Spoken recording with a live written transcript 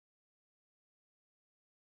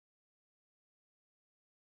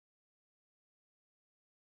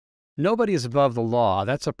Nobody is above the law.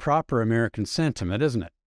 That's a proper American sentiment, isn't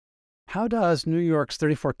it? How does New York's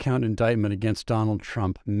 34-count indictment against Donald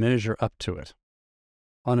Trump measure up to it?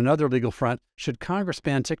 On another legal front, should Congress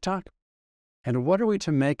ban TikTok? And what are we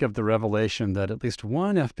to make of the revelation that at least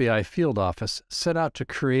one FBI field office set out to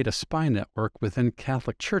create a spy network within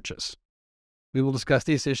Catholic churches? We will discuss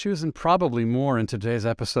these issues and probably more in today's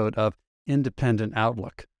episode of Independent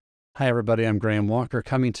Outlook. Hi, everybody. I'm Graham Walker,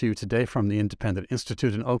 coming to you today from the Independent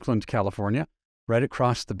Institute in Oakland, California, right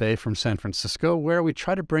across the bay from San Francisco, where we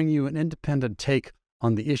try to bring you an independent take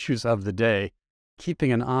on the issues of the day,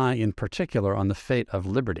 keeping an eye in particular on the fate of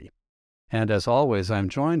liberty. And as always, I'm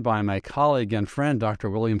joined by my colleague and friend, Dr.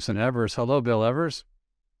 Williamson Evers. Hello, Bill Evers.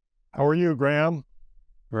 How are you, Graham?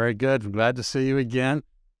 Very good. I'm glad to see you again.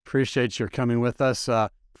 Appreciate your coming with us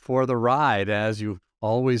for the ride, as you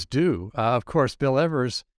always do. Of course, Bill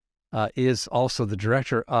Evers is also the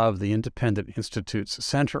director of the Independent Institute's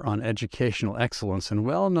Center on Educational Excellence and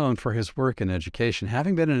well known for his work in education,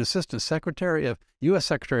 having been an assistant secretary of U.S.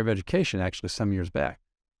 Secretary of Education actually some years back.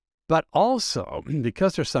 But also,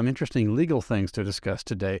 because there's some interesting legal things to discuss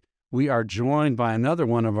today, we are joined by another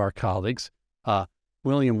one of our colleagues,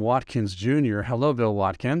 William Watkins, Jr. Hello, Bill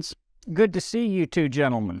Watkins. Good to see you two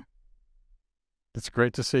gentlemen. It's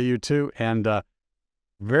great to see you too, and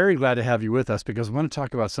very glad to have you with us because we want to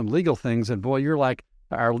talk about some legal things. And boy, you're like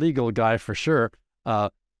our legal guy for sure.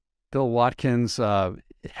 Bill Watkins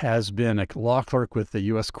has been a law clerk with the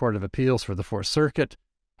U.S. Court of Appeals for the Fourth Circuit.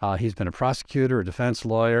 He's been a prosecutor, a defense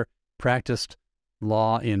lawyer, practiced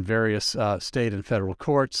law in various state and federal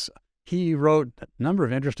courts. He wrote a number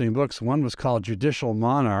of interesting books. One was called Judicial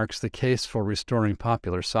Monarchs, The Case for Restoring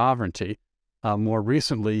Popular Sovereignty. More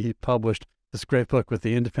recently, he published this great book with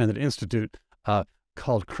the Independent Institute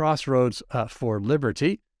called Crossroads for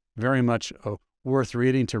Liberty. Very much worth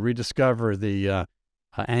reading to rediscover the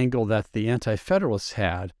angle that the Anti-Federalists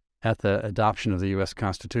had at the adoption of the U.S.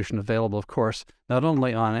 Constitution, available, of course, not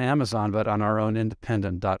only on Amazon, but on our own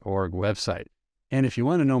independent.org website. And if you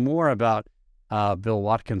want to know more about Bill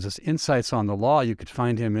Watkins' insights on the law, you could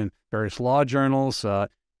find him in various law journals,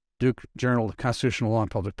 Duke Journal of Constitutional Law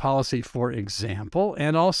and Public Policy, for example.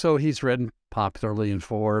 And also he's written popularly in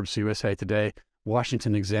Forbes, USA Today,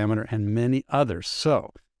 Washington Examiner, and many others.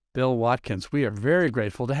 So, Bill Watkins, we are very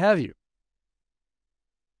grateful to have you.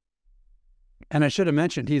 And I should have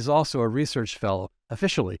mentioned, he's also a research fellow,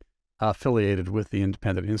 officially affiliated with the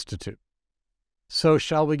Independent Institute. So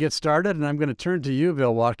shall we get started? And I'm going to turn to you,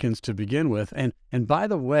 Bill Watkins, to begin with. And by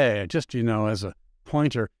the way, just, as a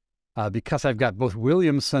pointer, because I've got both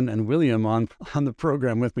Williamson and William on the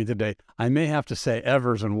program with me today, I may have to say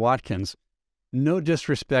Evers and Watkins. No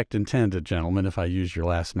disrespect intended, gentlemen, if I use your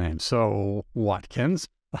last name. So, Watkins.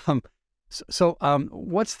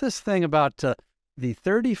 What's this thing about the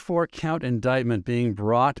 34-count indictment being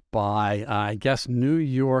brought by, I guess, New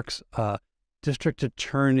York's District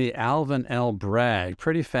Attorney Alvin L. Bragg?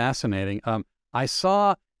 Pretty fascinating. I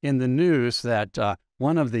saw in the news that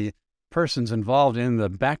one of the persons involved in the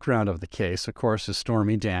background of the case, of course, is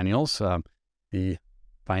Stormy Daniels, the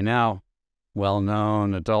by now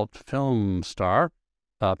well-known adult film star,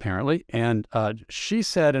 apparently. And she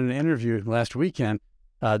said in an interview last weekend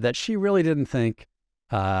that she really didn't think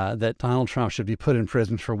that Donald Trump should be put in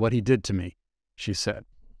prison for what he did to me, she said.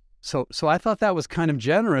 So I thought that was kind of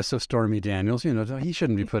generous of Stormy Daniels. He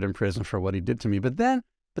shouldn't be put in prison for what he did to me. But then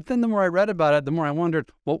the more I read about it, the more I wondered,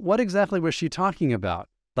 well, what exactly was she talking about?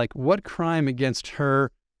 Like, what crime against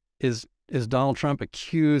her is Donald Trump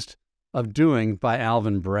accused of doing by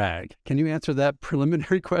Alvin Bragg? Can you answer that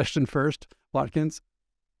preliminary question first, Watkins?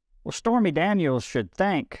 Well, Stormy Daniels should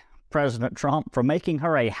thank President Trump for making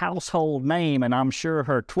her a household name, and I'm sure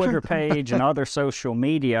her Twitter page and other social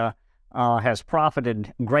media has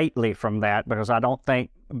profited greatly from that, because I don't think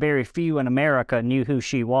very few in America knew who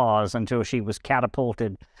she was until she was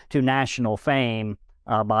catapulted to national fame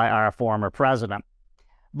by our former president.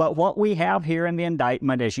 But what we have here in the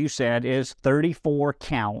indictment, as you said, is 34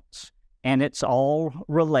 counts, and it's all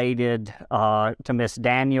related to Miss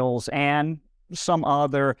Daniels and some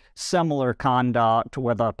other similar conduct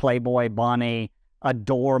with a Playboy bunny, a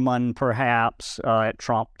doorman perhaps at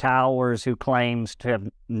Trump Towers who claims to have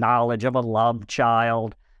knowledge of a love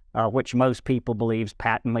child, which most people believe is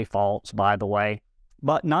patently false, by the way.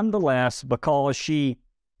 But nonetheless, because she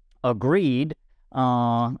agreed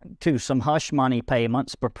to some hush money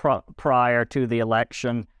payments prior to the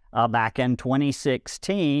election back in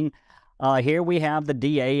 2016, here we have the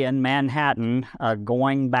DA in Manhattan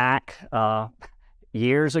going back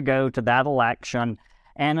years ago to that election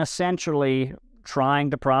and essentially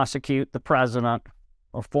trying to prosecute the president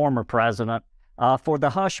or former president for the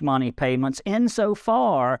hush money payments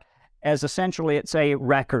insofar as essentially it's a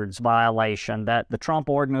records violation that the Trump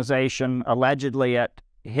organization allegedly at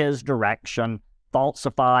his direction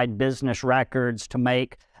falsified business records to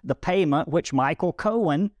make the payment which Michael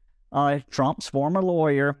Cohen, Trump's former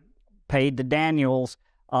lawyer, paid to Daniels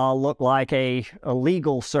look like a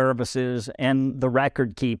legal services in the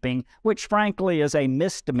record keeping, which frankly is a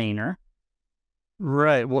misdemeanor.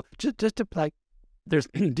 Right. Well, just to like, there's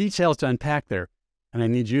details to unpack there, and I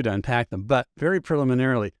need you to unpack them. But very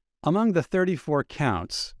preliminarily, among the 34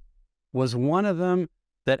 counts, was one of them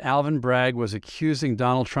that Alvin Bragg was accusing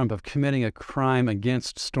Donald Trump of committing a crime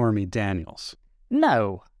against Stormy Daniels?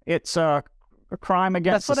 No, it's a crime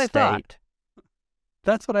against the state. Thought.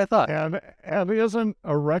 That's what I thought. And isn't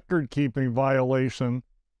a record-keeping violation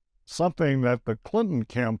something that the Clinton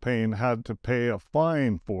campaign had to pay a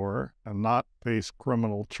fine for and not face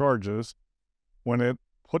criminal charges when it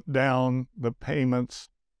put down the payments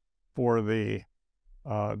for the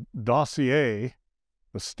dossier,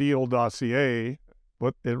 the Steele dossier,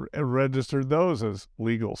 but it registered those as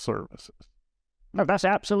legal services? No, that's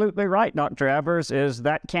absolutely right, Dr. Evers, is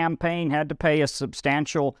that campaign had to pay a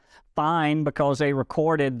substantial fine because they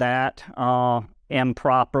recorded that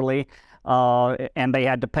improperly, and they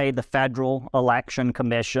had to pay the Federal Election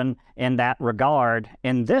Commission in that regard.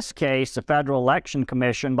 In this case, the Federal Election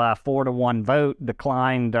Commission, by a 4-to-1 vote,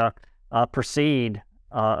 declined to proceed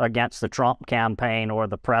against the Trump campaign or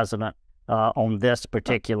the president on this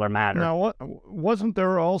particular matter. Now, wasn't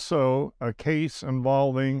there also a case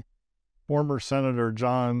involving former Senator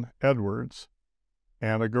John Edwards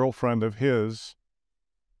and a girlfriend of his,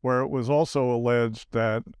 where it was also alleged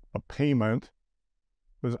that a payment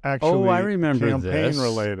was actually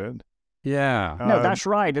campaign-related? Yeah. No, that's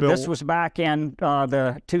right. This was back in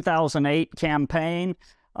the 2008 campaign,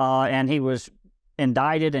 and he was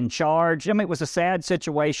indicted and charged. I mean, it was a sad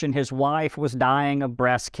situation. His wife was dying of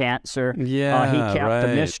breast cancer. Yeah, he kept right.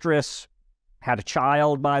 a mistress, had a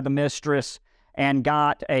child by the mistress, and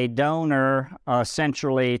got a donor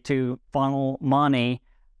essentially to funnel money,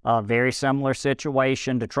 a very similar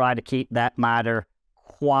situation to try to keep that matter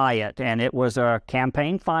quiet. And it was a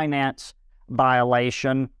campaign finance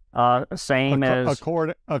violation, same as...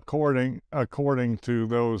 According to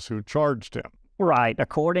those who charged him. Right.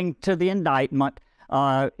 According to the indictment,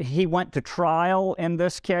 he went to trial in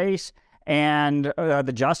this case, and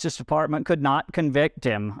the Justice Department could not convict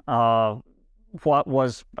him. The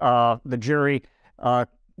jury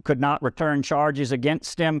could not return charges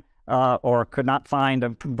against him or could not find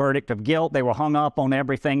a verdict of guilt. They were hung up on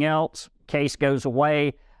everything else. Case goes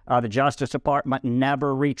away. The Justice Department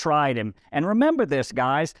never retried him. And remember this,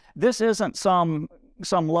 guys. This isn't some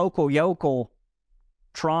local yokel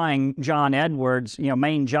trying John Edwards.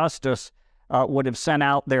 Maine Justice would have sent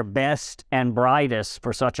out their best and brightest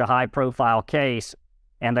for such a high-profile case,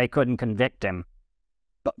 and they couldn't convict him.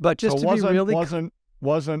 But just so to be really...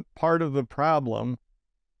 wasn't part of the problem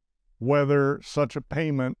whether such a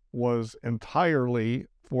payment was entirely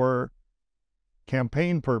for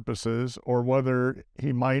campaign purposes or whether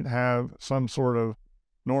he might have some sort of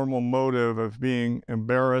normal motive of being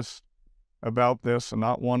embarrassed about this and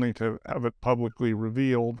not wanting to have it publicly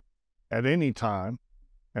revealed at any time,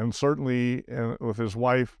 and certainly with his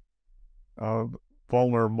wife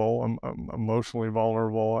vulnerable, emotionally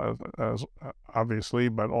vulnerable as obviously,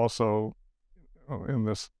 but also in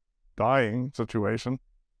this dying situation,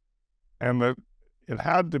 and that it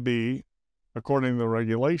had to be, according to the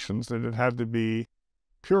regulations, that it had to be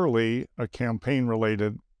purely a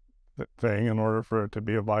campaign-related thing in order for it to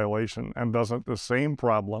be a violation. And doesn't the same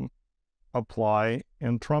problem apply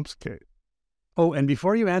in Trump's case? Oh, and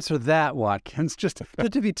before you answer that, Watkins, just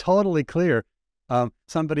to be totally clear,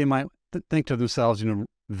 somebody might think to themselves,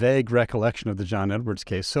 vague recollection of the John Edwards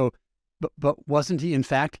case. So, but wasn't he in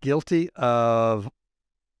fact guilty of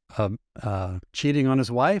cheating on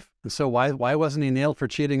his wife? And so why wasn't he nailed for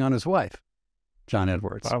cheating on his wife, John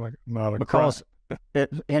Edwards? Not a because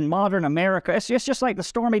in modern America, it's just like the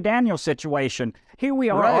Stormy Daniels situation. Here we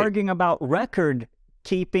are arguing about record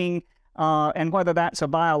keeping and whether that's a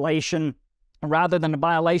violation rather than a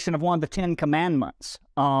violation of one of the 10 Commandments.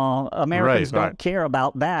 Americans don't care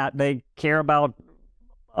about that. They care about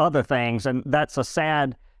other things, and that's a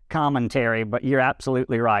sad commentary, but you're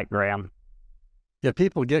absolutely right, Graham. Yeah,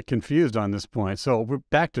 people get confused on this point. So we're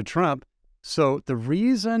back to Trump. So the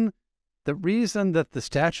reason that the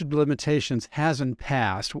statute of limitations hasn't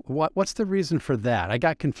passed, what's the reason for that? I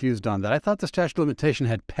got confused on that. I thought the statute of limitation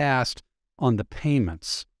had passed on the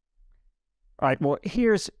payments. All right, well,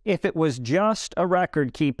 if it was just a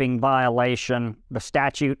record-keeping violation, the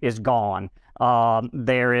statute is gone.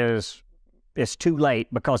 There is it's too late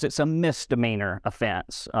because it's a misdemeanor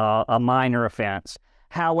offense, a minor offense.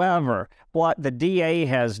 However, what the DA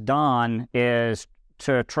has done is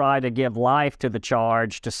to try to give life to the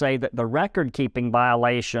charge, to say that the record-keeping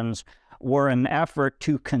violations were an effort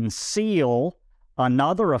to conceal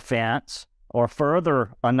another offense or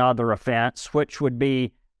further another offense, which would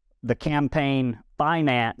be the campaign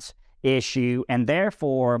finance issue, and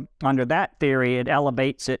therefore, under that theory, it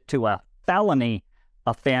elevates it to a felony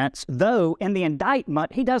offense, though in the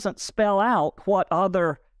indictment, he doesn't spell out what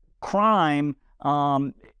other crime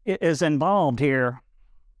is involved here.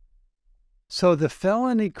 So the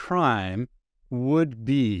felony crime would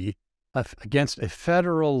be against a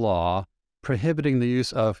federal law prohibiting the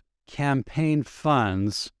use of campaign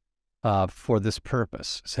funds for this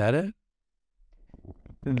purpose. Is that it?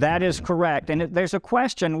 That is correct. And there's a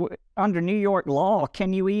question, under New York law,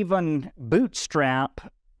 can you even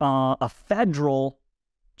bootstrap a federal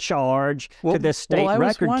charge to this state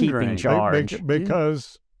record-keeping charge?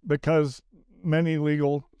 Because many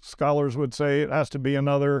legal scholars would say it has to be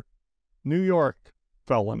another New York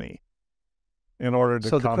felony in order to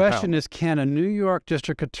compound. So the question is, can a New York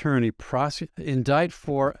district attorney indict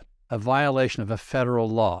for a violation of a federal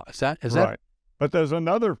law? Is that right? But there's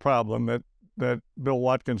another problem that Bill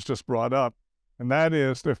Watkins just brought up, and that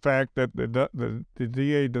is the fact that the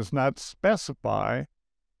DA does not specify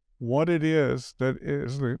what it is that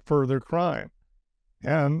is the further crime.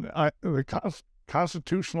 And the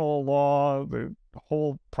constitutional law, the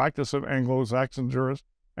whole practice of Anglo-American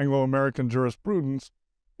jurisprudence,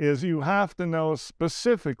 is you have to know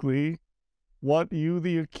specifically what you,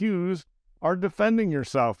 the accused, are defending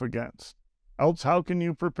yourself against. Else, how can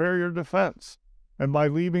you prepare your defense? And by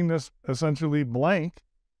leaving this essentially blank,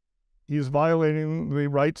 he's violating the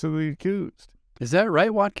rights of the accused. Is that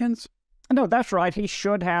right, Watkins? No, that's right. He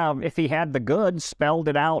should have, if he had the goods, spelled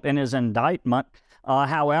it out in his indictment.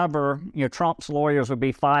 However, Trump's lawyers would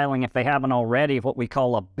be filing, if they haven't already, what we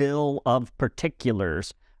call a bill of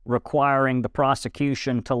particulars, requiring the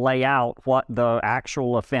prosecution to lay out what the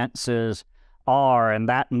actual offenses are. And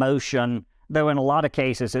that motion, though in a lot of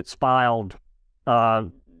cases it's filed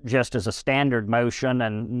just as a standard motion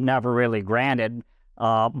and never really granted,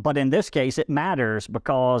 but in this case it matters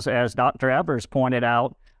because, as Dr. Evers pointed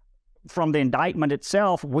out, from the indictment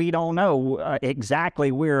itself, we don't know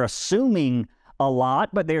exactly. We're assuming a lot,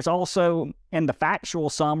 but there's also in the factual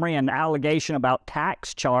summary an allegation about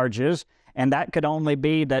tax charges, and that could only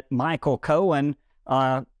be that Michael Cohen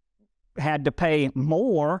had to pay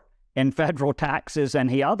more in federal taxes than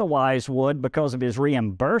he otherwise would because of his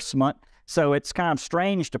reimbursement. So it's kind of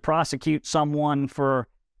strange to prosecute someone for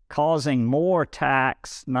causing more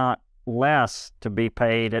tax, not less, to be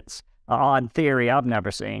paid. It's an odd theory I've never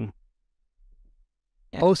seen.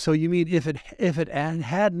 Oh, so you mean if it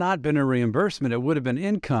had not been a reimbursement, it would have been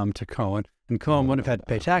income to Cohen, and Cohen would have had to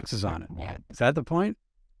pay taxes on it. Is that the point?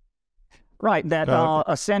 Right, that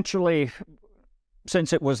essentially,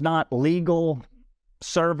 since it was not legal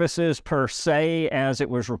services per se as it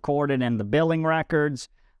was recorded in the billing records,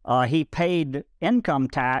 he paid income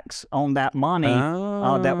tax on that money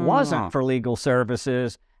that wasn't for legal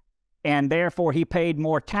services, and therefore he paid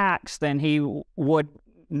more tax than he would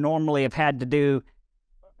normally have had to do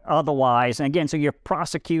otherwise. And again, so you're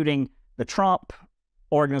prosecuting the Trump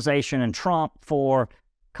organization and Trump for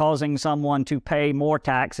causing someone to pay more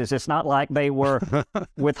taxes. It's not like they were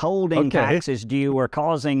withholding taxes due or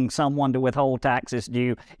causing someone to withhold taxes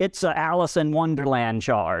due. It's an Alice in Wonderland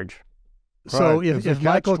charge. So right. if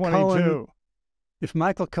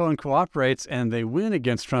Michael Cohen cooperates and they win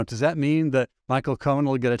against Trump, does that mean that Michael Cohen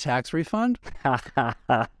will get a tax refund?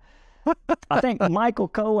 I think Michael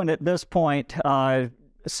Cohen at this point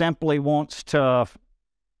simply wants to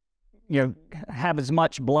have as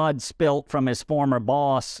much blood spilt from his former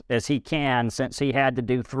boss as he can, since he had to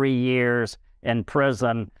do 3 years in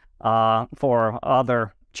prison for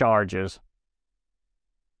other charges.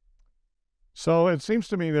 So it seems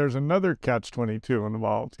to me there's another catch-22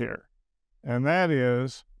 involved here, and that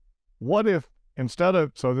is, what if instead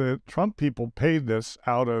of, so the Trump people paid this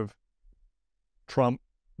out of Trump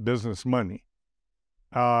business money,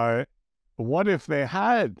 what if they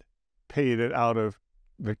had paid it out of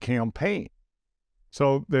the campaign?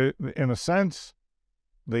 So in a sense,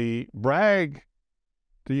 the Bragg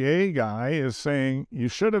DA guy is saying you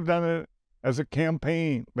should have done it as a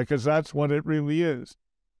campaign because that's what it really is.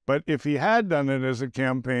 But if he had done it as a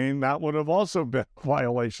campaign, that would have also been a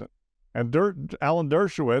violation. And Alan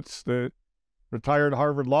Dershowitz, the retired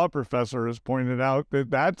Harvard law professor, has pointed out that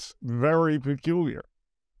that's very peculiar.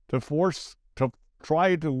 To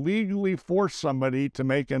try to legally force somebody to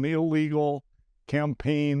make an illegal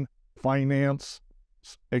campaign finance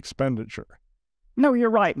expenditure. No, you're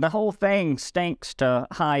right. The whole thing stinks to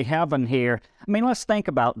high heaven here. I mean, let's think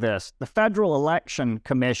about this. The Federal Election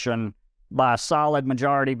Commission, by a solid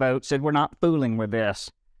majority vote, said we're not fooling with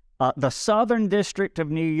this. The Southern District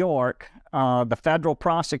of New York, the federal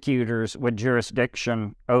prosecutors with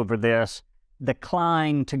jurisdiction over this,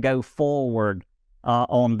 declined to go forward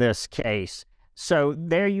on this case. So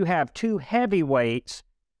there you have two heavyweights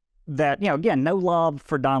that, again, no love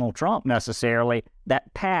for Donald Trump necessarily,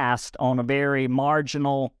 that passed on a very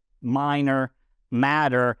marginal, minor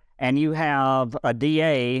matter. And you have a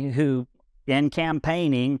DA who, in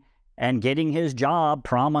campaigning and getting his job,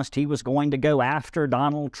 promised he was going to go after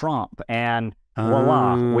Donald Trump. And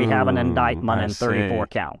voila, we have an indictment in 34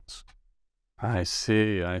 counts. I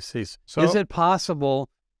see. So, is it possible?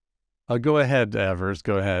 Go ahead, Evers.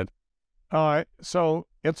 Go ahead. So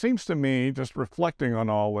it seems to me, just reflecting on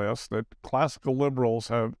all this, that classical liberals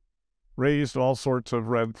have raised all sorts of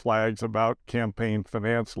red flags about campaign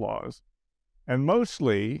finance laws. And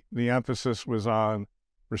mostly the emphasis was on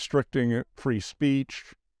restricting free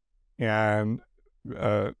speech and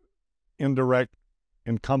indirect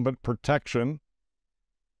incumbent protection.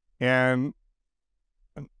 And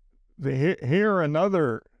here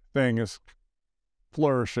another thing is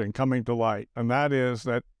flourishing, coming to light, and that is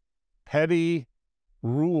that petty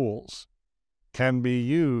rules can be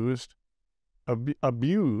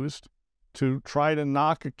abused to try to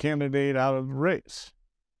knock a candidate out of the race.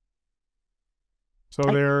 So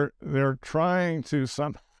they're trying to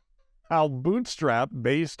somehow bootstrap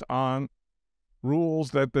based on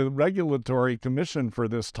rules that the regulatory commission for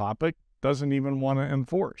this topic doesn't even want to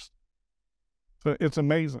enforce. So it's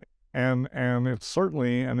amazing. And it's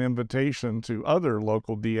certainly an invitation to other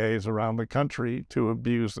local DAs around the country to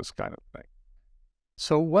abuse this kind of thing.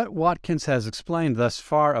 So what Watkins has explained thus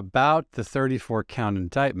far about the 34-count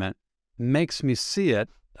indictment makes me see it,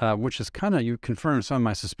 which is kind of, you confirmed some of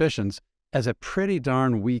my suspicions, as a pretty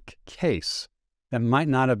darn weak case that might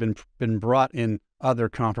not have been brought in other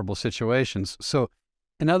comparable situations. So,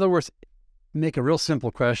 in other words, make a real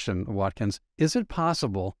simple question, Watkins. Is it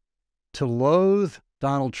possible to loathe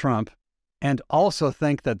Donald Trump and also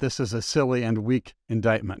think that this is a silly and weak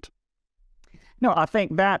indictment? No, I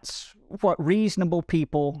think that's what reasonable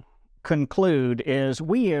people conclude, is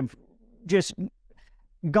we have just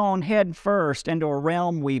gone head first into a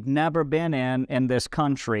realm we've never been in this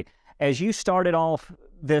country. As you started off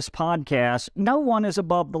this podcast, no one is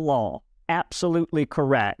above the law. Absolutely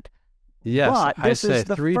correct. Yes, but this is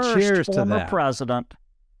the first to former that. president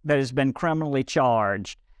that has been criminally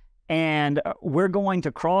charged. And we're going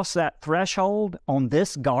to cross that threshold on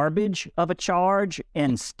this garbage of a charge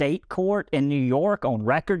in state court in New York on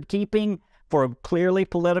record keeping for clearly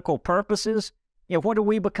political purposes. What are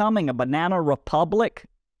we becoming, a banana republic?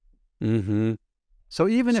 Mm-hmm. So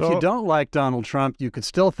even if you don't like Donald Trump, you could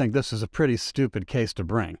still think this is a pretty stupid case to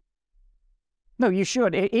bring. No, you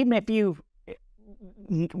should. Even if you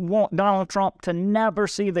want Donald Trump to never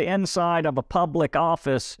see the inside of a public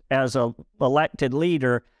office as an elected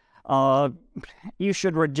leader, you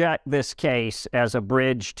should reject this case as a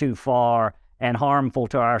bridge too far and harmful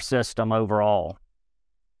to our system overall.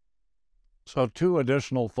 So 2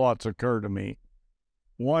 additional thoughts occur to me.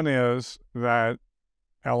 One is that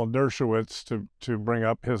Alan Dershowitz, to bring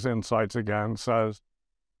up his insights again, says,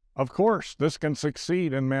 of course, this can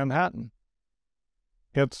succeed in Manhattan.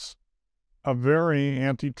 It's a very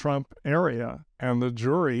anti-Trump area, and the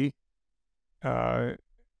jury, the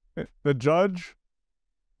judge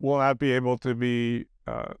will not be able to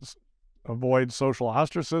avoid social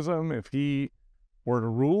ostracism if he were to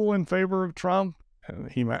rule in favor of Trump. And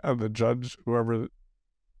the judge, whoever,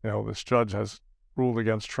 this judge has ruled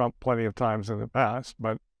against Trump plenty of times in the past,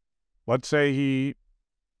 but let's say he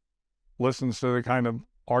listens to the kind of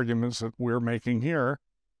arguments that we're making here,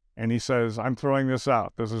 and he says, I'm throwing this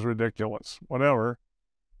out, this is ridiculous, whatever.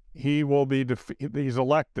 He will be he's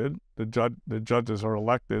elected, the judges are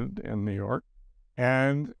elected in New York,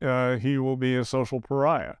 and he will be a social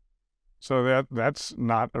pariah. So that's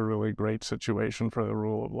not a really great situation for the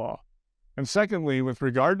rule of law. And secondly, with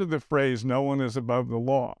regard to the phrase, no one is above the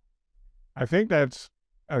law, I think that's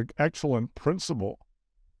an excellent principle.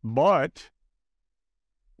 But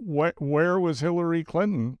where was Hillary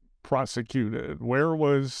Clinton prosecuted? Where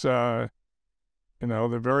was, the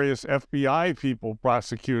various FBI people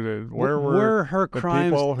prosecuted? Where were her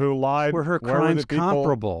crimes, people who lied? Were her crimes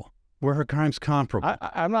comparable? Were her crimes comparable?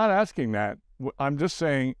 I'm not asking that. I'm just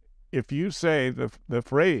saying, if you say the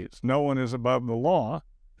phrase, no one is above the law,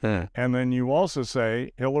 and then you also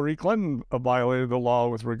say Hillary Clinton violated the law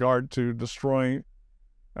with regard to destroying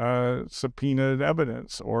subpoenaed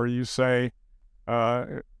evidence, or you say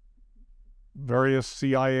various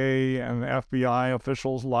CIA and FBI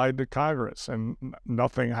officials lied to Congress and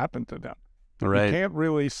nothing happened to them. Right. You can't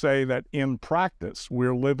really say that in practice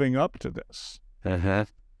we're living up to this.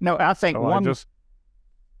 No, I think So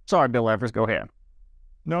Sorry, Bill Evers, go ahead.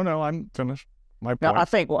 No, I'm finished. My point. Now, I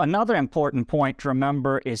think another important point to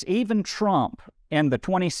remember is even Trump in the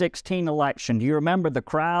 2016 election, do you remember the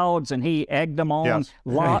crowds and he egged them on, Yes.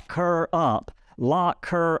 lock her up, lock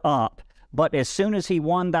her up. But as soon as he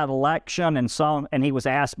won that election and he was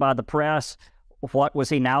asked by the press, what was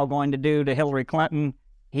he now going to do to Hillary Clinton?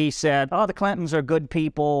 He said, oh, the Clintons are good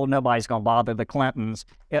people. Nobody's going to bother the Clintons,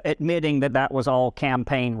 admitting that that was all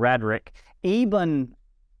campaign rhetoric. Even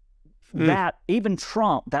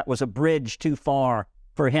Trump, that was a bridge too far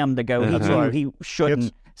for him to go. He knew he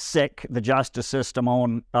shouldn't sick the justice system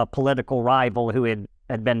on a political rival who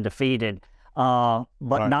had been defeated, but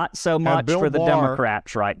not so much for the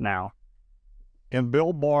Democrats right now. And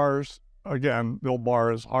Bill Barr's, again, Bill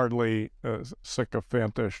Barr is hardly a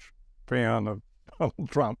sycophantish fan of Donald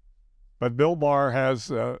Trump, but Bill Barr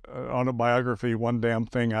has an autobiography, One Damn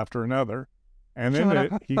Thing After Another, and in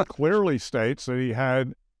it he clearly states that he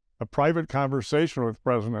had a private conversation with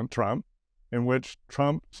President Trump in which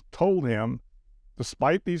Trump told him,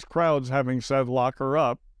 despite these crowds having said lock her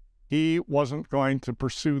up, he wasn't going to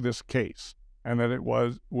pursue this case, and that it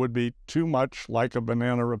would be too much like a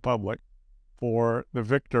banana republic for the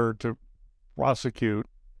victor to prosecute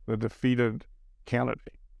the defeated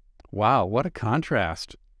candidate. Wow, what a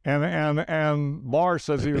contrast. And Barr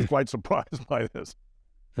says he was quite surprised by this,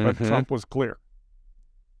 but Trump was clear.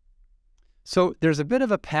 So there's a bit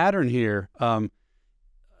of a pattern here.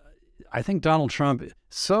 I think Donald Trump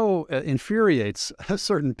so infuriates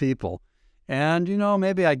certain people. And,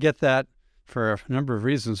 maybe I get that for a number of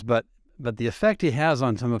reasons, but the effect he has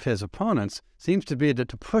on some of his opponents seems to be to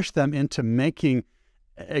push them into making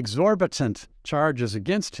exorbitant charges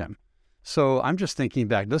against him. So I'm just thinking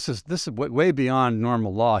back, this is way beyond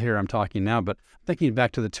normal law here I'm talking now, but thinking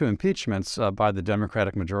back to the two impeachments by the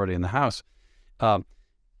Democratic majority in the House.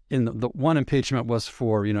 In the one impeachment was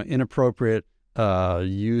for, inappropriate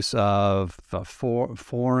use of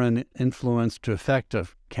foreign influence to affect a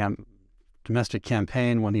domestic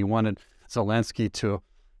campaign when he wanted Zelensky to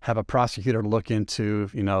have a prosecutor look into,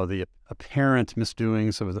 the apparent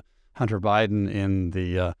misdoings of Hunter Biden in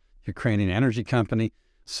the Ukrainian energy company.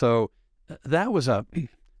 So that was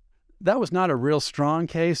not a real strong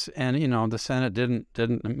case, and the Senate didn't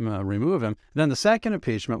remove him. Then the second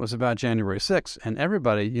impeachment was about January 6th, and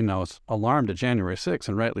everybody is alarmed at January 6th,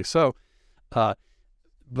 and rightly so. But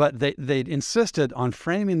they insisted on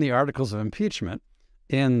framing the articles of impeachment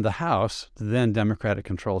in the House, the then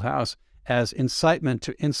Democratic-controlled House, as incitement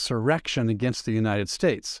to insurrection against the United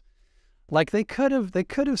States. Like they could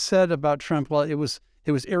have said about Trump, well, it was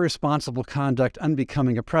irresponsible conduct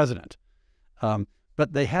unbecoming a president.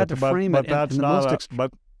 But they had to frame it in the most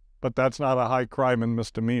but that's not a high crime and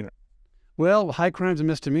misdemeanor. Well, high crimes and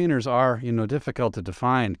misdemeanors are, difficult to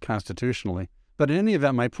define constitutionally. But in any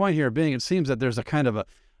event, my point here being, it seems that there's a kind of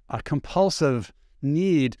a compulsive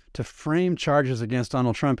need to frame charges against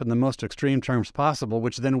Donald Trump in the most extreme terms possible,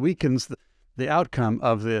 which then weakens the outcome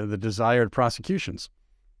of the desired prosecutions.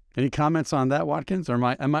 Any comments on that, Watkins? Or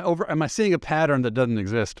am I seeing a pattern that doesn't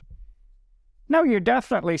exist? No, you're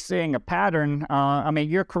definitely seeing a pattern.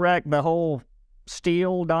 You're correct. The whole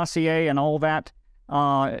Steele dossier and all that,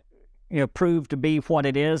 proved to be what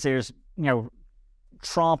it is. There's,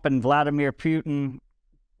 Trump and Vladimir Putin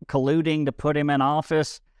colluding to put him in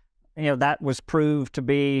office. That was proved to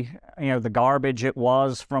be, the garbage it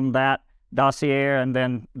was from that dossier, and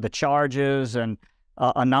then the charges and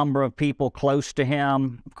a number of people close to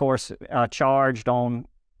him, of course, charged on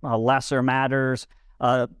lesser matters.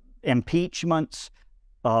 Impeachments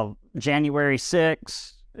of January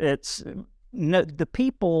 6th. The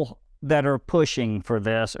people that are pushing for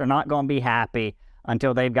this are not going to be happy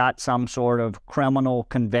until they've got some sort of criminal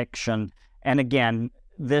conviction. And again,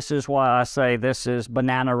 this is why I say this is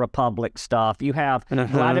banana republic stuff. You have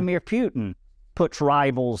Vladimir Putin puts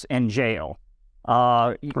rivals in jail.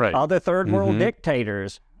 Other third world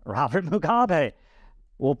dictators, Robert Mugabe,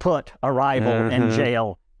 will put a rival in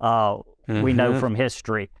jail. We know from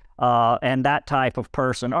history. And that type of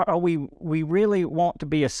person. We really want to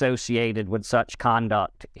be associated with such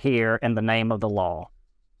conduct here in the name of the law.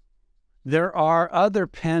 There are other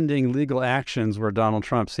pending legal actions where Donald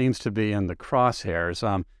Trump seems to be in the crosshairs.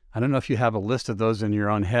 I don't know if you have a list of those in your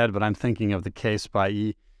own head, but I'm thinking of the case by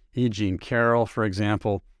E. Jean Carroll, for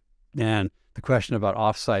example, and the question about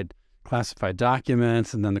off-site classified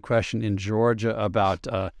documents, and then the question in Georgia about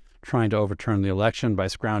trying to overturn the election by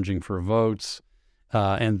scrounging for votes,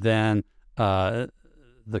 and then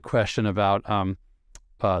the question about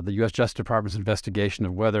the U.S. Justice Department's investigation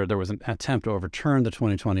of whether there was an attempt to overturn the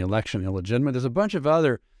 2020 election illegitimate. There's a bunch of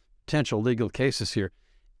other potential legal cases here.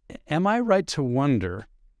 Am I right to wonder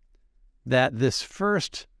that this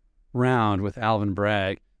first round with Alvin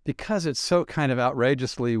Bragg, because it's so kind of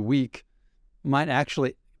outrageously weak, might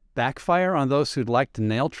actually backfire on those who'd like to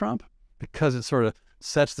nail Trump, because it sort of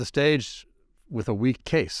sets the stage with a weak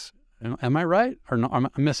case? Am I right, or no, am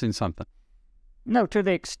I missing something? No, to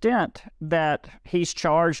the extent that he's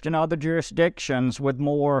charged in other jurisdictions with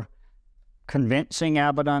more convincing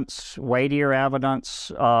evidence, weightier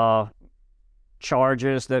evidence,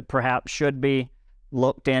 charges that perhaps should be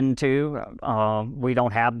looked into. We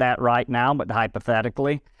don't have that right now, but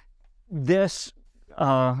hypothetically, this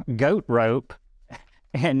goat rope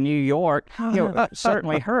in New York,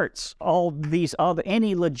 certainly hurts all these other,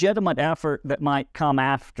 any legitimate effort that might come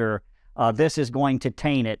after. This is going to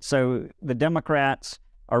taint it. So the Democrats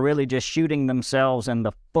are really just shooting themselves in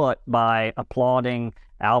the foot by applauding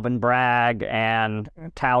Alvin Bragg and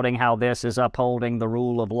touting how this is upholding the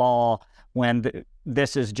rule of law, when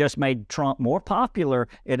this has just made Trump more popular,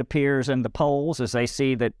 it appears, in the polls, as they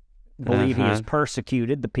see that believe he has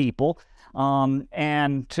persecuted the people.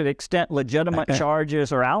 And to the extent legitimate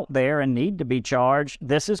charges are out there and need to be charged,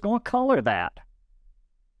 this is going to color that.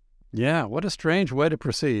 Yeah, what a strange way to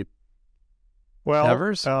proceed. Well,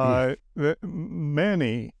 Evers?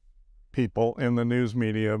 Many people in the news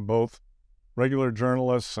media, both regular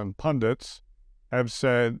journalists and pundits, have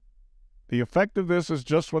said the effect of this is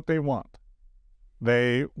just what they want.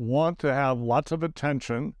 They want to have lots of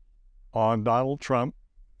attention on Donald Trump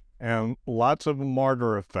and lots of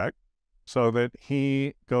martyr effect, so that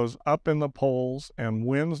he goes up in the polls and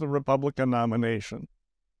wins the Republican nomination.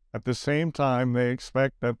 At the same time, they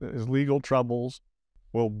expect that his legal troubles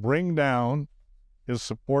will bring down his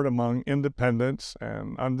support among independents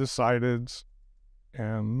and undecideds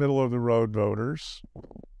and middle-of-the-road voters,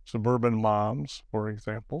 suburban moms, for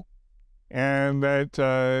example, and that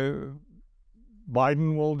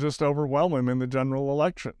Biden will just overwhelm him in the general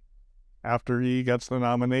election after he gets the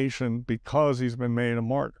nomination, because he's been made a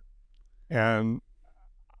martyr. And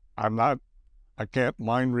I can't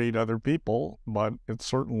mind read other people, but it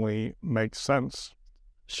certainly makes sense.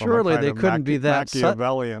 Surely they couldn't be that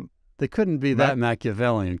Machiavellian. They couldn't be that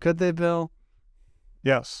Machiavellian, could they, Bill?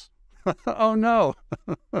 Yes. Oh, no.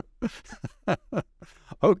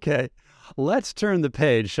 Okay, let's turn the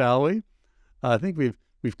page, shall we? I think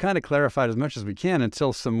we've kind of clarified as much as we can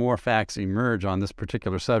until some more facts emerge on this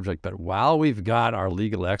particular subject. But while we've got our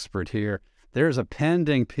legal expert here, there's a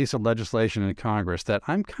pending piece of legislation in Congress that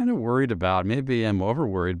I'm kind of worried about. Maybe I'm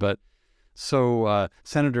over-worried, but so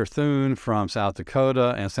Senator Thune from South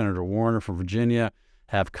Dakota and Senator Warner from Virginia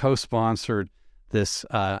have co-sponsored this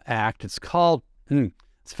act. It's called, if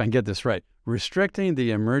I can get this right, Restricting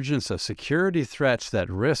the Emergence of Security Threats That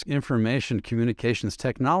Risk Information Communications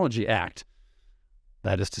Technology Act.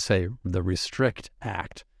 That is to say, the Restrict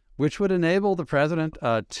Act, which would enable the president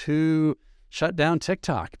to shut down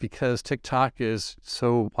TikTok, because TikTok is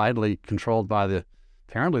so widely controlled by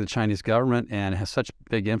apparently the Chinese government, and has such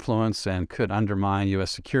big influence and could undermine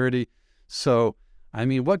U.S. security. So, I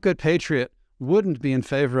mean, what good patriot wouldn't be in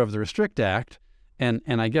favor of the Restrict Act? And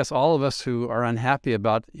I guess all of us who are unhappy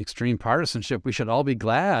about extreme partisanship, we should all be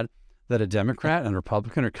glad that a Democrat and a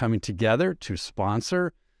Republican are coming together to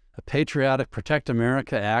sponsor a patriotic Protect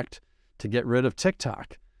America Act to get rid of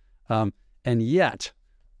TikTok. And yet,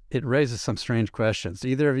 it raises some strange questions. Do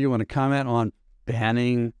either of you want to comment on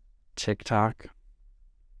banning TikTok?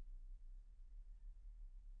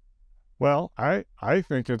 Well, I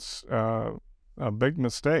think it's a big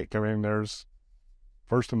mistake. I mean, there's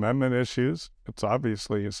First Amendment issues. It's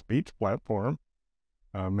obviously a speech platform.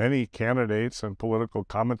 Many candidates and political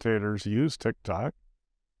commentators use TikTok.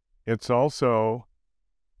 It's also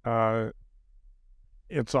the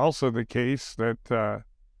case that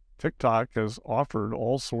TikTok has offered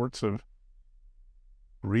all sorts of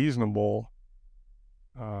reasonable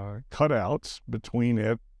cutouts between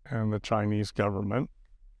it and the Chinese government.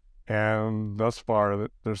 And thus far,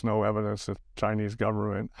 there's no evidence that the Chinese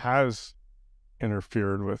government has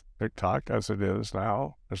interfered with TikTok as it is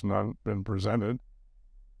now. There's none been presented.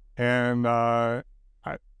 And, I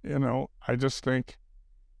just think,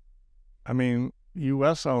 I mean,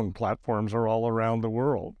 U.S.-owned platforms are all around the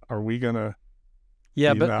world. Are we going to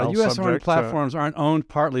Yeah, but U.S.-owned platforms aren't owned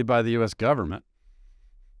partly by the U.S. government.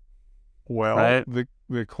 Well, right?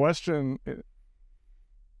 The question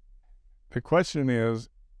is,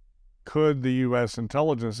 could the U.S.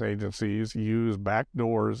 intelligence agencies use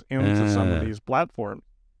backdoors into some of these platforms?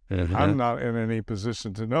 I'm not in any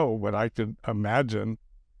position to know, but I could imagine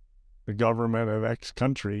the government of X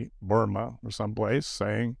country, Burma or someplace,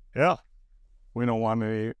 saying, yeah, we don't want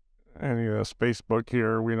any of this Facebook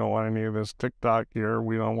here. We don't want any of this TikTok here.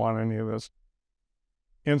 We don't want any of this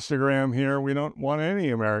Instagram here. We don't want any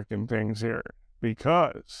American things here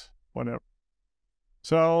because whatever.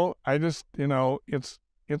 So I just, it's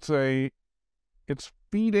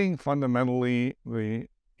feeding fundamentally the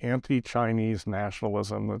anti-Chinese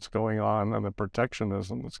nationalism that's going on and the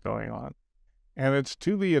protectionism that's going on. And it's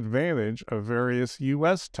to the advantage of various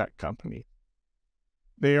U.S. tech companies.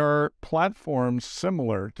 They are platforms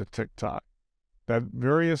similar to TikTok that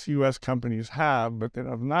various U.S. companies have, but that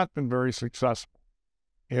have not been very successful.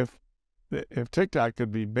 If TikTok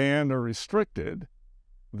could be banned or restricted,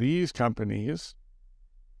 these companies,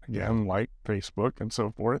 again, like Facebook and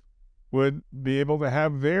so forth, would be able to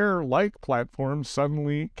have their like platforms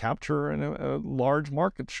suddenly capture a large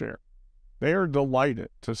market share. They are delighted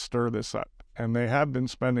to stir this up, and they have been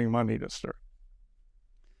spending money to stir.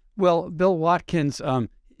 Well, Bill Watkins,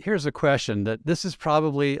 here's a question that this is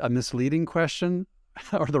probably a misleading question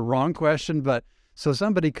or the wrong question, but so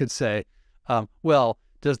somebody could say, well,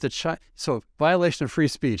 so violation of free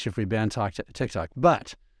speech if we ban TikTok,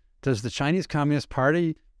 but does the Chinese Communist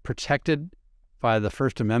Party protected by the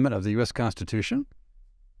First Amendment of the U.S. Constitution?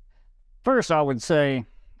 First, I would say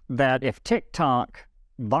that if TikTok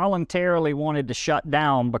voluntarily wanted to shut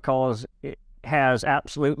down because it has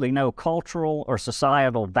absolutely no cultural or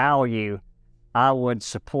societal value, I would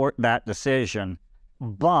support that decision.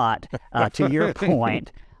 But to your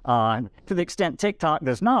point, to the extent TikTok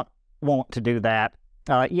does not want to do that,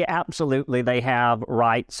 yeah, absolutely, they have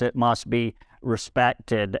rights. It must be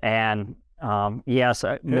respected. And yes,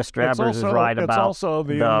 Mr. Evers is right about... It's also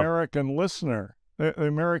the American listener, the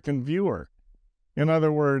American viewer. In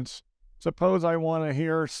other words, suppose I want to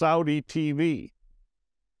hear Saudi TV.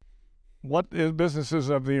 What is businesses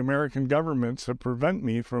of the American government to prevent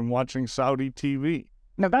me from watching Saudi TV?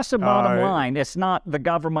 No, that's the bottom line. It's not the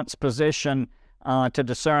government's position to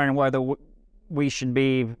discern whether we should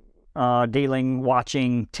be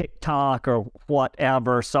watching TikTok or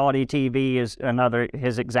whatever. Saudi TV is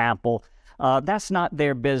his example. That's not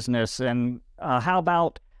their business. And how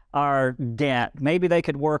about our debt? Maybe they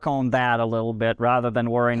could work on that a little bit rather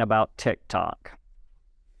than worrying about TikTok.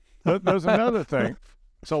 There's another thing.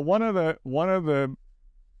 So one of the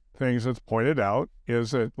things that's pointed out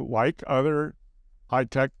is that, like other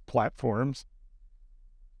high-tech platforms,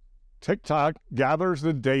 TikTok gathers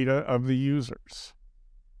the data of the users.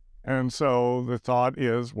 And so the thought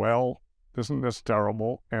is, well, isn't this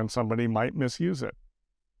terrible? And somebody might misuse it.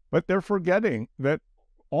 But they're forgetting that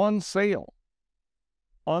on sale,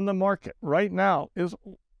 on the market right now, is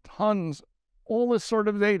tons, all this sort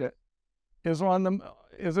of data is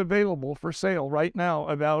available for sale right now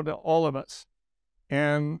about all of us.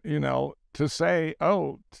 And, to say,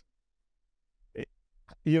 the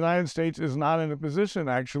United States is not in a position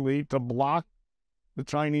actually to block the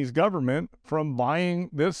Chinese government from buying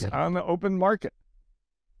this on the open market.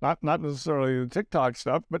 Not necessarily the TikTok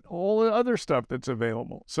stuff, but all the other stuff that's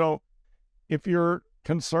available. So if you're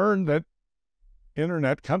concerned that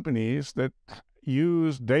internet companies that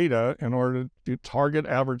use data in order to target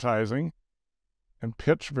advertising and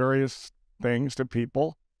pitch various things to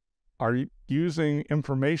people are using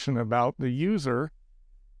information about the user,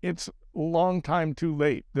 it's a long time too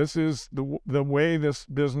late. This is the way this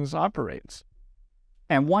business operates.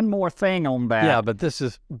 And one more thing on that. Yeah, but this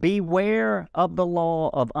is... Beware of the law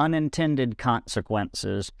of unintended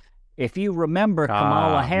consequences. If you remember,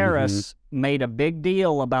 Kamala Harris made a big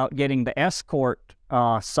deal about getting the escort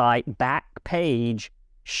site Backpage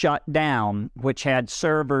shut down, which had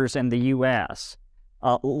servers in the U.S.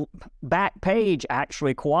 Backpage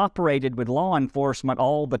actually cooperated with law enforcement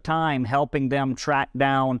all the time, helping them track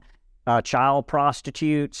down child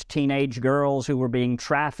prostitutes, teenage girls who were being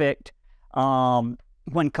trafficked.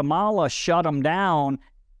 When Kamala shut them down,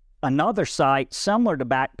 another site similar to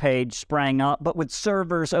Backpage sprang up, but with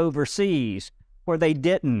servers overseas where they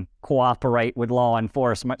didn't cooperate with law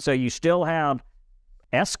enforcement. So you still have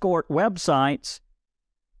escort websites,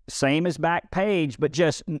 same as Backpage, but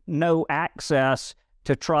just no access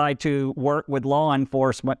to try to work with law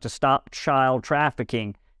enforcement to stop child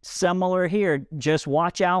trafficking. Similar here, just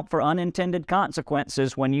watch out for unintended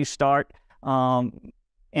consequences when you start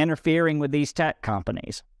interfering with these tech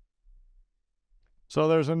companies. So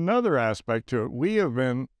there's another aspect to it. We have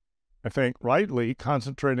been, I think, rightly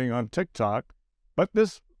concentrating on TikTok, but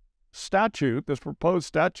this statute, this proposed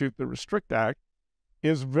statute, the Restrict Act,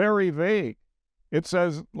 is very vague. It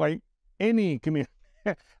says like any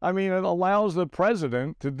I mean, it allows the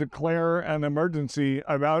president to declare an emergency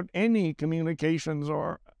about any communications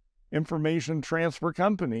or information transfer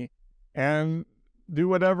company and do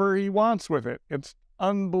whatever he wants with it. It's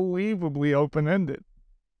unbelievably open-ended.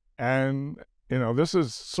 And, you know, this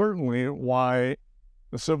is certainly why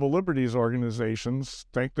the civil liberties organizations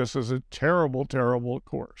think this is a terrible, terrible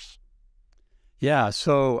course. Yeah,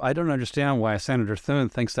 so I don't understand why Senator Thune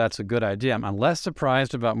thinks that's a good idea. I'm less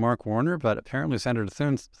surprised about Mark Warner, but apparently Senator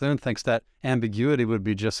Thune thinks that ambiguity would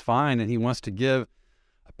be just fine, and he wants to give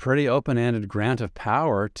a pretty open-ended grant of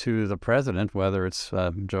power to the president, whether it's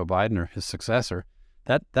Joe Biden or his successor.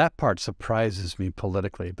 That part surprises me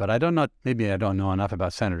politically, but I don't know. Maybe I don't know enough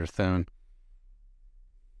about Senator Thune.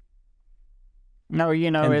 No,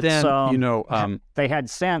 you know, and it's then, they had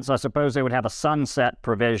sense. I suppose they would have a sunset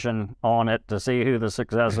provision on it to see who the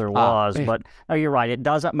successor was. But no, you're right. It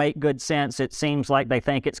doesn't make good sense. It seems like they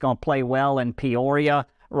think it's going to play well in Peoria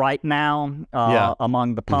right now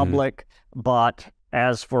among the public. But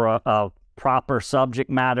as for a proper subject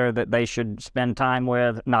matter that they should spend time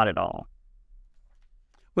with, not at all.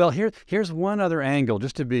 Well, here's one other angle,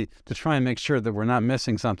 just to try and make sure that we're not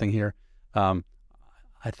missing something here.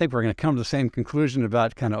 I think we're going to come to the same conclusion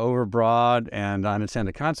about kind of overbroad and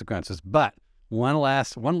unintended consequences. But one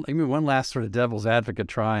last sort of devil's advocate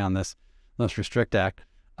try on this Let's Restrict Act,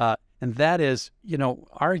 and that is, you know,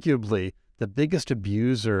 arguably the biggest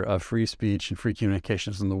abuser of free speech and free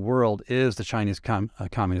communications in the world is the Chinese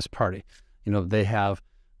Communist Party. You know, they have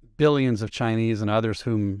billions of Chinese and others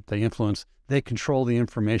whom they influence. They control the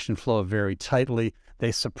information flow very tightly.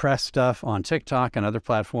 They suppress stuff on TikTok and other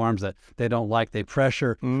platforms that they don't like. They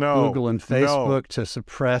pressure Google and Facebook to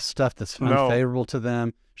suppress stuff that's unfavorable to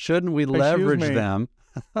them. Shouldn't we leverage them?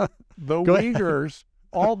 The Uyghurs,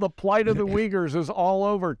 all the plight of the Uyghurs is all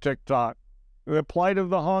over TikTok. The plight of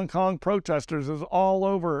the Hong Kong protesters is all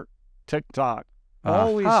over TikTok.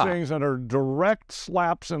 All these things that are direct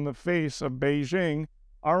slaps in the face of Beijing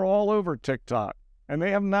are all over TikTok, and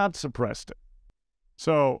they have not suppressed it.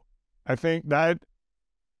 So I think that,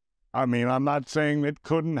 I mean, I'm not saying it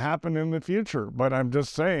couldn't happen in the future, but I'm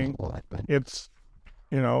just saying it's,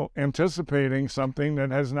 you know, anticipating something that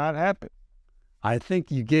has not happened. I think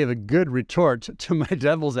you gave a good retort to my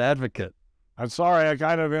devil's advocate. I'm sorry I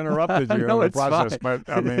kind of interrupted you no, in the it's process, fine.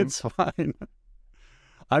 but I mean... It's fine.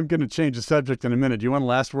 I'm going to change the subject in a minute. Do you want a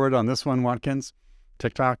last word on this one, Watkins?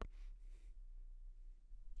 TikTok?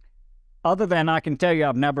 Other than I can tell you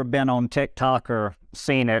I've never been on TikTok or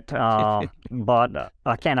seen it, but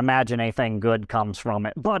I can't imagine anything good comes from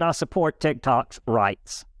it. But I support TikTok's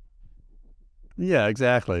rights. Yeah,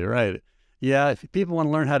 exactly. Right. Yeah, if people want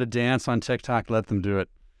to learn how to dance on TikTok, let them do it.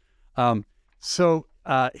 So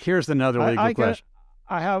here's another legal question.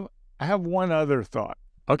 I have one other thought.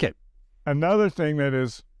 Okay. Another thing that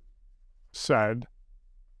is said,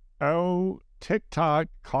 TikTok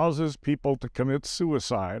causes people to commit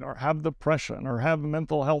suicide or have depression or have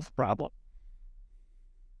mental health problems.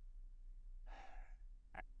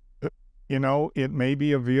 You know, it may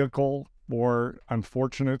be a vehicle for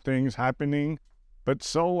unfortunate things happening, but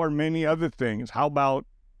so are many other things. How about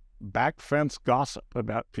back fence gossip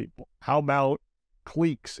about people? How about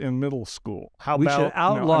cliques in middle school? We should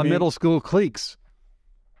outlaw middle school cliques.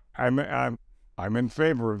 I'm in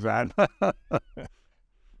favor of that.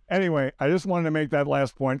 Anyway, I just wanted to make that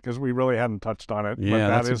last point because we really hadn't touched on it. Yeah,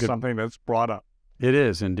 but that is something that's brought up. It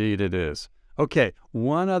is, indeed it is. Okay,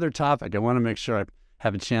 one other topic. I want to make sure I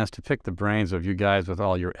have a chance to pick the brains of you guys with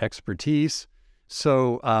all your expertise.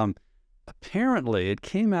 So apparently it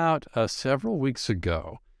came out several weeks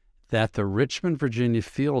ago that the Richmond, Virginia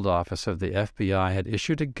field office of the FBI had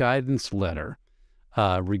issued a guidance letter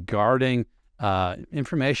regarding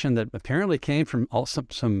information that apparently came from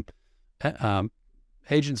some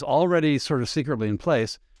agents already sort of secretly in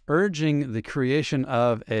place, urging the creation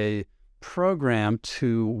of a program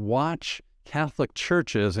to watch Catholic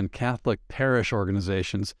churches and Catholic parish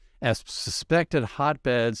organizations as suspected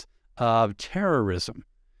hotbeds of terrorism.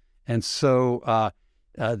 And so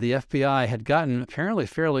the FBI had gotten apparently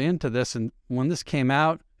fairly into this, and when this came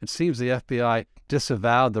out, it seems the FBI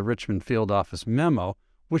disavowed the Richmond field office memo,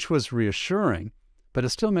 which was reassuring, but it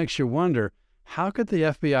still makes you wonder, how could the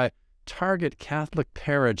FBI target Catholic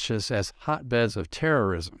parishes as hotbeds of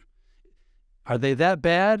terrorism? Are they that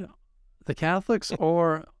bad, the Catholics,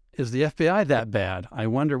 or is the FBI that bad? I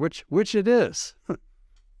wonder which it is.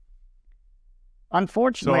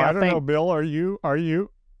 Unfortunately, so I don't know, Bill. Are you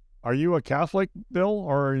a Catholic, Bill,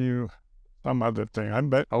 or are you some other thing? I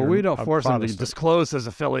bet. Oh, we don't force them to disclose his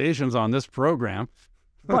affiliations on this program.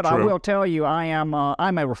 But I True. will tell you, I'm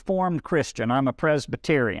a Reformed Christian. I'm a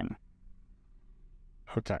Presbyterian.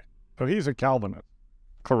 Okay. So he's a Calvinist.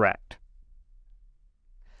 Correct.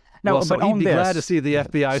 No, well, so but he'd on be this, glad to see the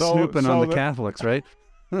FBI snooping on the Catholics, right?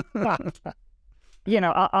 you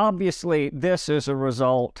know, obviously this is a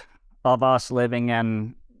result of us living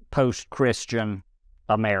in post-Christian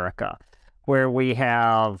America, where we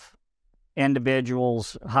have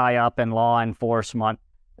individuals high up in law enforcement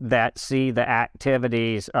that see the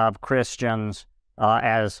activities of Christians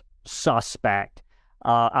as suspect.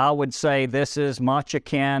 I would say this is much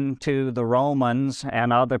akin to the Romans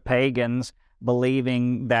and other pagans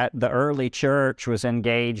believing that the early church was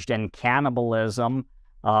engaged in cannibalism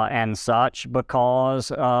and such because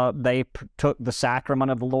they took the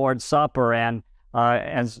sacrament of the Lord's Supper and,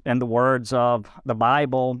 as in the words of the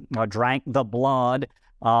Bible, drank the blood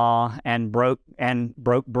and broke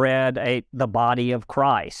bread, ate the body of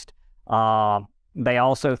Christ. They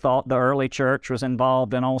also thought the early church was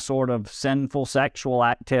involved in all sort of sinful sexual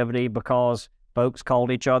activity because folks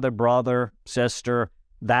called each other brother, sister,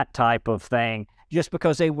 that type of thing, just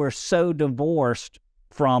because they were so divorced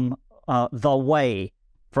from the way,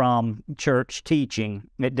 from church teaching.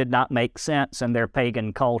 It did not make sense in their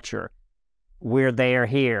pagan culture. We're there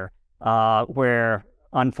here, where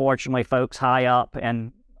unfortunately folks high up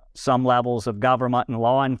in some levels of government and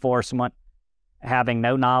law enforcement, having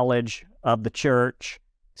no knowledge of the church,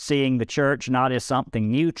 seeing the church not as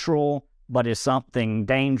something neutral, but as something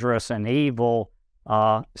dangerous and evil,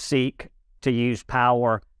 seek to use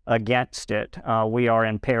power against it. We are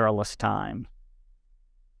in perilous times.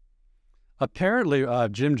 Apparently,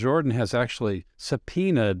 Jim Jordan has actually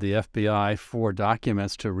subpoenaed the FBI for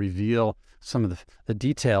documents to reveal some of the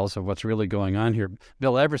details of what's really going on here.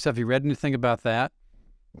 Bill Evers, have you read anything about that?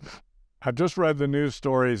 I've just read the news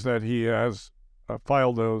stories that he has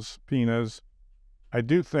filed those subpoenas. I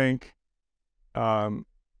do think, in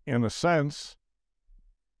a sense,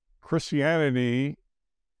 Christianity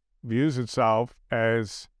views itself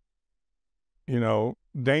as,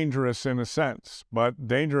 dangerous in a sense, but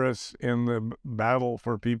dangerous in the battle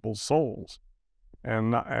for people's souls,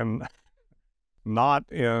 and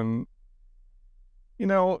not in,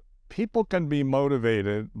 people can be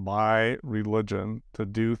motivated by religion to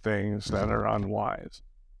do things that are unwise.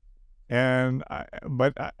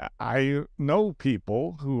 But I know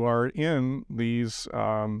people who are in these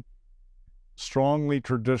strongly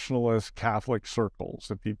traditionalist Catholic circles,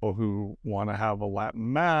 the people who want to have a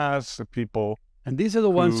Latin Mass, the people... And these are the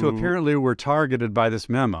ones who apparently were targeted by this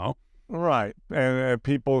memo. Right. And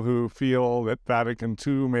people who feel that Vatican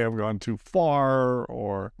II may have gone too far,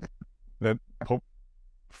 or that Pope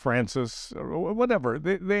Francis, or whatever.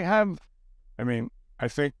 They have, I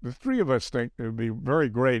think the three of us think it would be very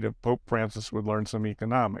great if Pope Francis would learn some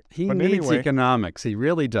economics. He needs economics. He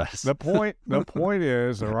really does. The point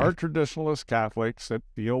is, there are traditionalist Catholics that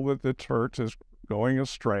feel that the church is going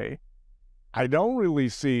astray. I don't really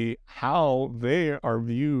see how they are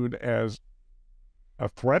viewed as a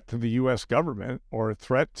threat to the U.S. government or a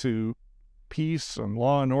threat to peace and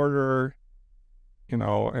law and order,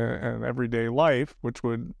 and everyday life, which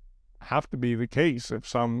would have to be the case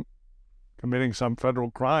if committing some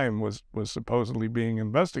federal crime was supposedly being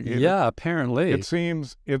investigated. Yeah, apparently. It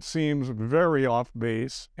seems very off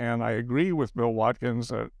base, and I agree with Bill Watkins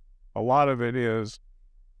that a lot of it is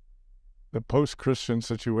the post-Christian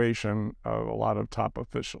situation of a lot of top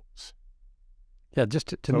officials. Yeah, just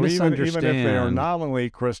to so misunderstand. Even if they are nominally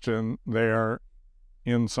Christian, they are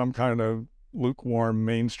in some kind of lukewarm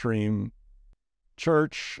mainstream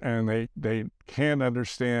church, and they can't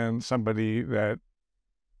understand somebody that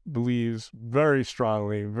believes very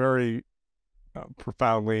strongly, very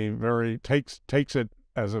profoundly, takes it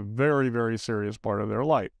as a very, very serious part of their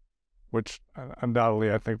life, which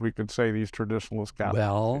undoubtedly I think we could say these traditionalist Catholics.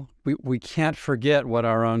 Well, we can't forget what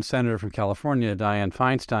our own senator from California, Dianne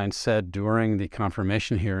Feinstein, said during the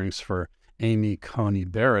confirmation hearings for Amy Coney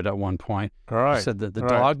Barrett at one point. All right. She said that the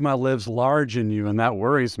dogma lives large in you, and that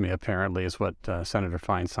worries me, apparently, is what Senator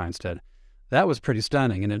Feinstein said. That was pretty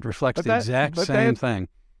stunning, and it reflects the exact same thing.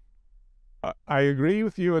 I agree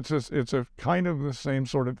with you. It's a kind of the same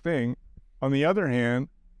sort of thing. On the other hand,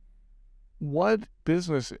 what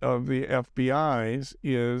business of the FBI's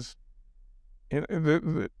is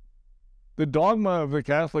the dogma of the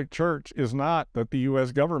Catholic Church is not that the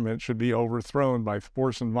U.S. government should be overthrown by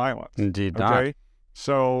force and violence. Indeed okay? not.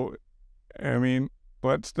 So,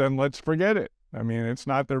 let's forget it. It's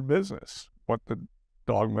not their business what the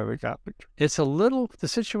dogma of the Catholic Church. It's a little, the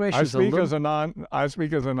situation is a little... I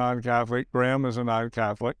speak as a non-Catholic. Graham is a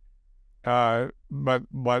non-Catholic. But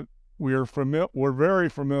we're very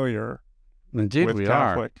familiar Indeed, with we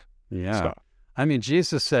Catholic Yeah. stuff. I mean,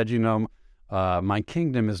 Jesus said, my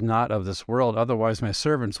kingdom is not of this world. Otherwise, my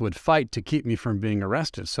servants would fight to keep me from being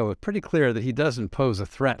arrested. So it's pretty clear that he doesn't pose a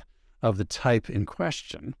threat of the type in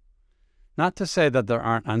question. Not to say that there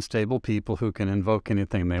aren't unstable people who can invoke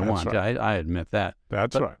anything they want. Right. I admit that.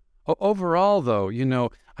 That's right. Overall, though,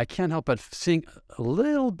 I can't help but seeing a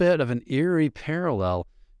little bit of an eerie parallel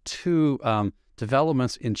to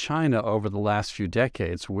developments in China over the last few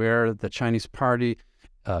decades, where the Chinese Party,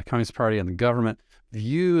 Communist Party, and the government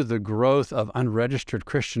view the growth of unregistered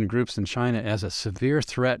Christian groups in China as a severe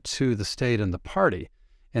threat to the state and the party,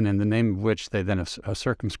 and in the name of which they then have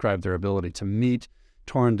circumscribed their ability to meet,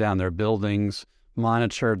 torn down their buildings,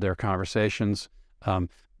 monitored their conversations,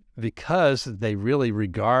 because they really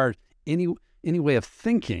regard any way of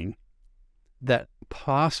thinking that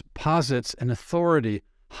posits an authority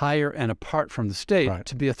higher and apart from the state Right.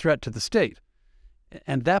 to be a threat to the state.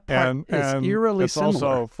 And that part is eerily it's similar.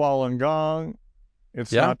 also Falun Gong.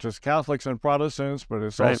 It's Yeah. not just Catholics and Protestants, but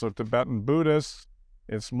it's Right. also Tibetan Buddhists.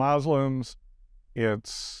 It's Muslims.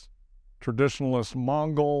 It's traditionalist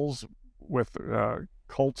Mongols with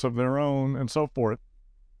cults of their own and so forth.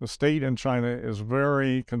 The state in China is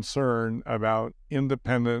very concerned about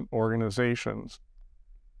independent organizations.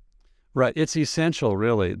 Right. It's essential,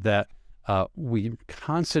 really, that we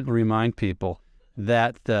constantly remind people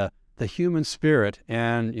that the human spirit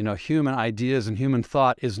and human ideas and human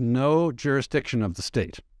thought is no jurisdiction of the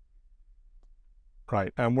state.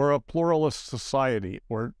 Right. And we're a pluralist society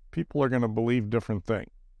where people are going to believe different things.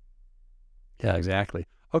 Yeah, exactly.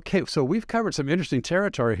 Okay, so we've covered some interesting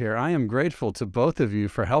territory here. I am grateful to both of you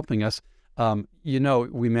for helping us.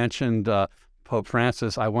 We mentioned Pope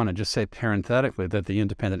Francis. I want to just say parenthetically that the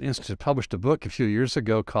Independent Institute published a book a few years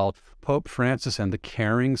ago called Pope Francis and the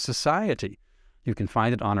Caring Society. You can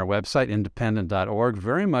find it on our website, independent.org.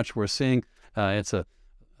 Very much we're seeing it's a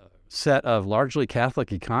set of largely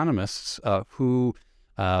Catholic economists who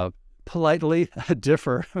politely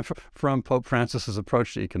differ from Pope Francis's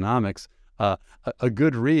approach to economics. A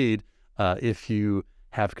good read if you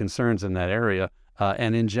have concerns in that area.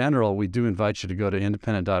 And in general, we do invite you to go to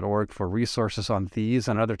independent.org for resources on these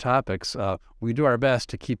and other topics. We do our best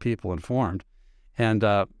to keep people informed. And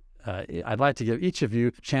I'd like to give each of you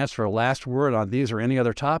a chance for a last word on these or any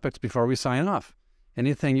other topics before we sign off.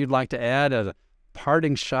 Anything you'd like to add as a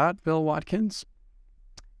parting shot, Bill Watkins?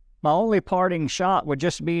 My only parting shot would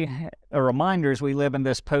just be a reminder as we live in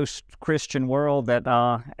this post-Christian world that,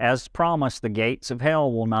 as promised, the gates of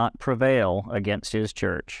hell will not prevail against his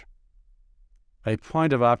church. A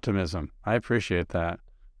point of optimism. I appreciate that.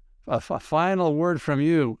 A final word from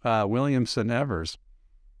you, Williamson Evers.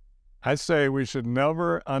 I say we should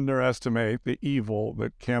never underestimate the evil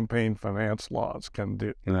that campaign finance laws can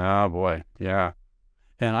do. Oh, boy. Yeah.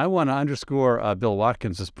 And I want to underscore Bill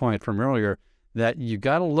Watkins' point from earlier that you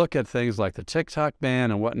got to look at things like the TikTok ban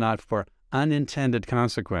and whatnot for unintended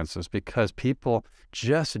consequences, because people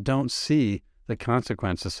just don't see the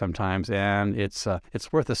consequences sometimes. And it's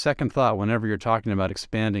worth a second thought whenever you're talking about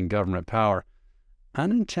expanding government power.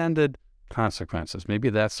 Unintended consequences. Maybe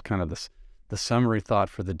that's kind of the summary thought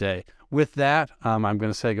for the day. With that, I'm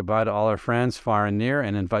going to say goodbye to all our friends far and near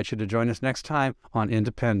and invite you to join us next time on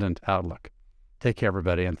Independent Outlook. Take care,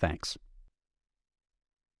 everybody, and thanks.